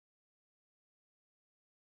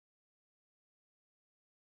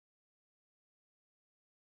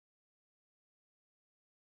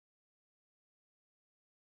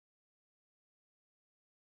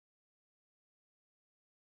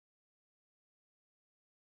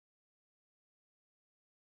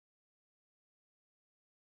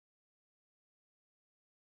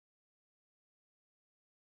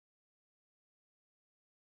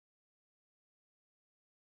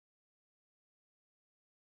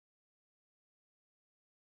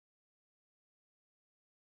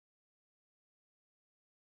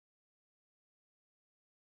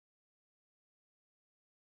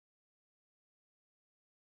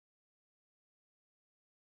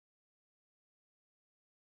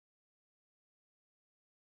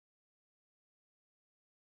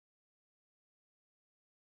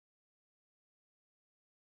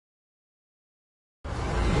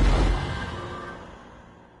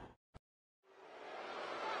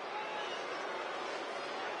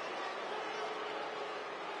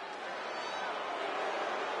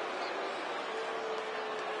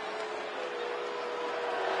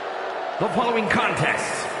The following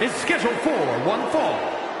contest is scheduled for one fall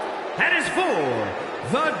and is for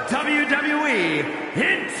the WWE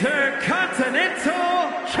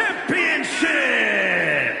Intercontinental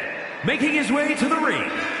Championship. Making his way to the ring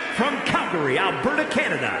from Calgary, Alberta,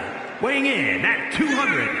 Canada, weighing in at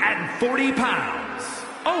 240 pounds,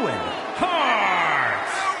 Owen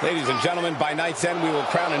Hart. Ladies and gentlemen, by night's end, we will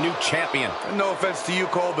crown a new champion. No offense to you,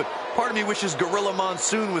 Cole, but part of me wishes Gorilla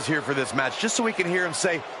Monsoon was here for this match, just so we can hear him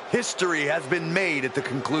say, history has been made at the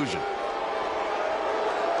conclusion.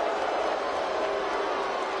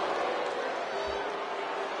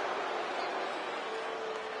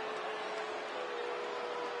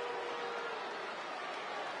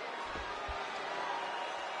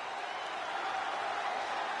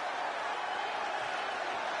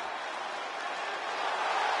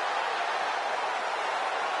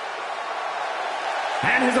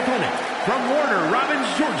 And his opponent, from Warner Robins,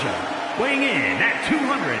 Georgia, weighing in at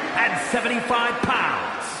 275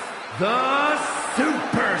 pounds, the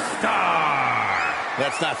Superstar.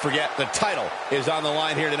 Let's not forget, the title is on the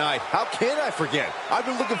line here tonight. How can I forget? I've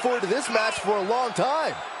been looking forward to this match for a long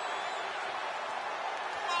time.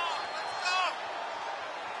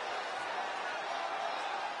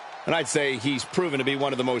 And I'd say he's proven to be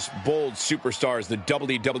one of the most bold superstars the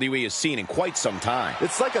WWE has seen in quite some time.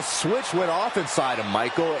 It's like a switch went off inside him,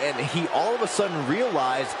 Michael, and he all of a sudden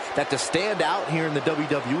realized that to stand out here in the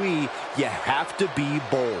WWE, you have to be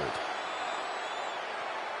bold.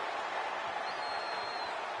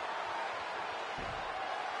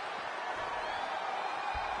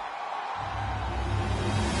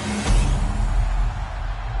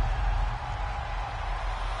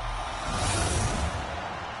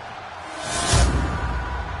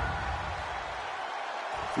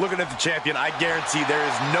 Looking at the champion, I guarantee there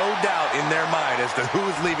is no doubt in their mind as to who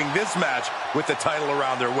is leaving this match with the title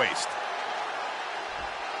around their waist.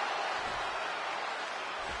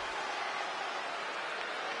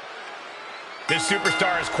 This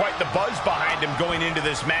superstar has quite the buzz behind him going into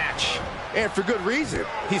this match. And for good reason.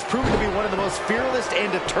 He's proven to be one of the most fearless and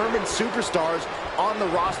determined superstars on the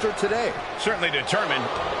roster today. Certainly determined.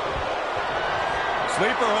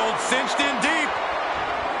 Sleeper hold cinched in deep.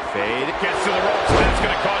 Fade. Gets to the ropes, and that's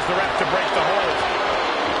going to cause the ref to break the hold.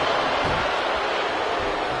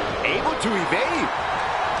 Able to evade.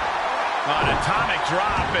 An atomic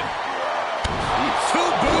drop, and Two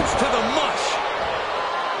boots to the mush.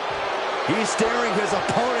 He's staring his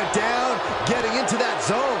opponent down, getting into that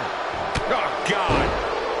zone. oh, God.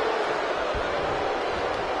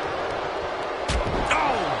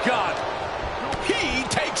 Oh, God. He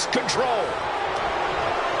takes control.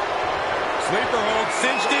 Sleeper hold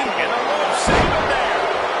cinched in, and the rope save him there.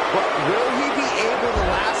 But will he be able to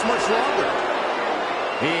last much longer?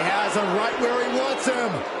 He has him right where he wants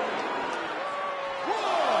him.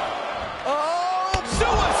 Oh,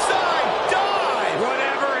 suicide dive!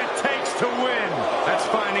 Whatever it takes to win. That's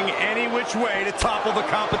finding any which way to topple the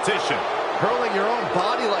competition. Hurling your own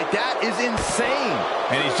body like that is insane.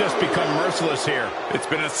 And he's just become merciless here. It's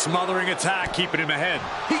been a smothering attack keeping him ahead.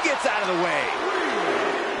 He gets out of the way.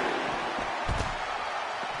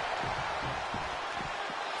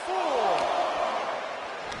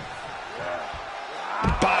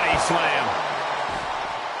 Body slam.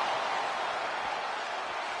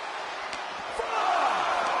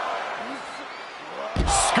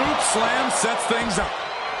 Scoop slam sets things up.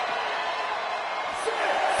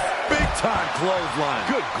 Big time clothesline.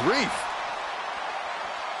 Good grief.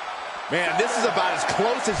 Man, this is about as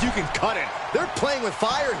close as you can cut it. They're playing with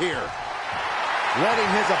fire here. Letting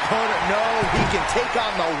his opponent know he can take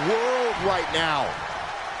on the world right now.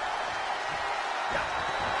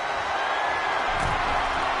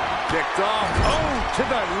 Kicked off. Oh, to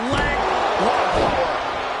the leg. What a blower.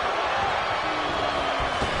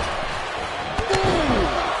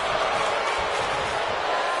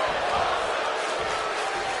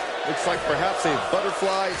 Looks like perhaps a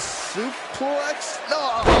butterfly suplex.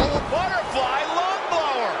 No, Butterfly lung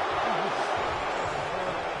blower.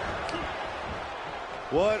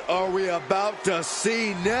 what are we about to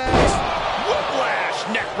see next? Whiplash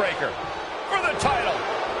neckbreaker for the title.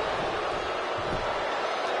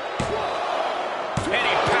 And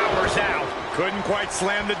he powers out. Couldn't quite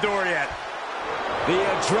slam the door yet. The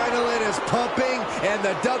adrenaline is pumping, and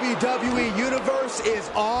the WWE Universe is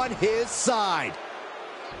on his side.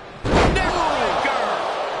 Neckbreaker.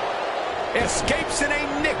 Escapes in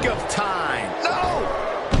a nick of time. No!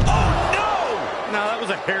 Oh, no! Now, that was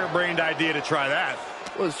a harebrained idea to try that.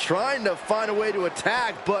 Was trying to find a way to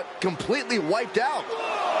attack, but completely wiped out.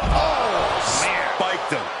 Oh, Man.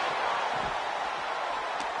 Spiked him.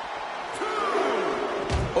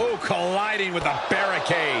 Oh, colliding with a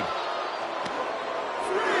barricade.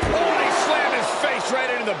 Straight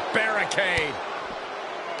into the barricade.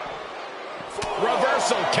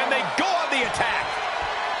 Reversal. Can they go on the attack?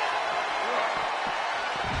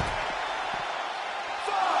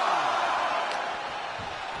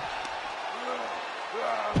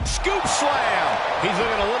 Scoop slam. He's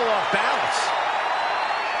looking a little off balance.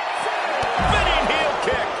 Spinning heel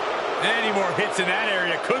kick. Any more hits in that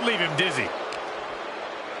area could leave him dizzy.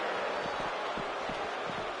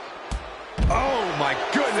 Oh, my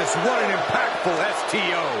goodness, what an impactful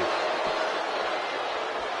STO.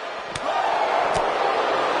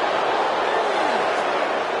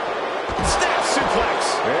 Snap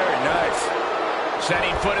suplex. Very nice.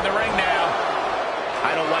 Setting foot in the ring now.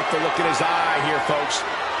 I don't like the look in his eye here, folks.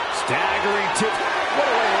 Staggering to... What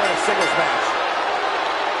a way to win a singles match.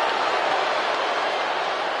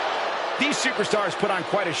 These superstars put on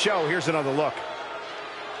quite a show. Here's another look.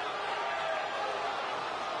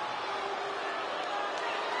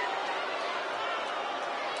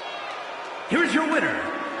 Here's your winner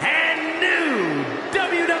and new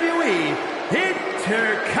WWE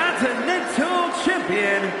Intercontinental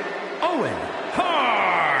Champion, Owen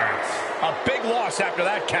Hart. A big loss after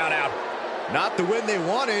that count out. Not the win they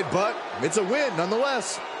wanted, but it's a win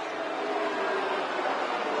nonetheless.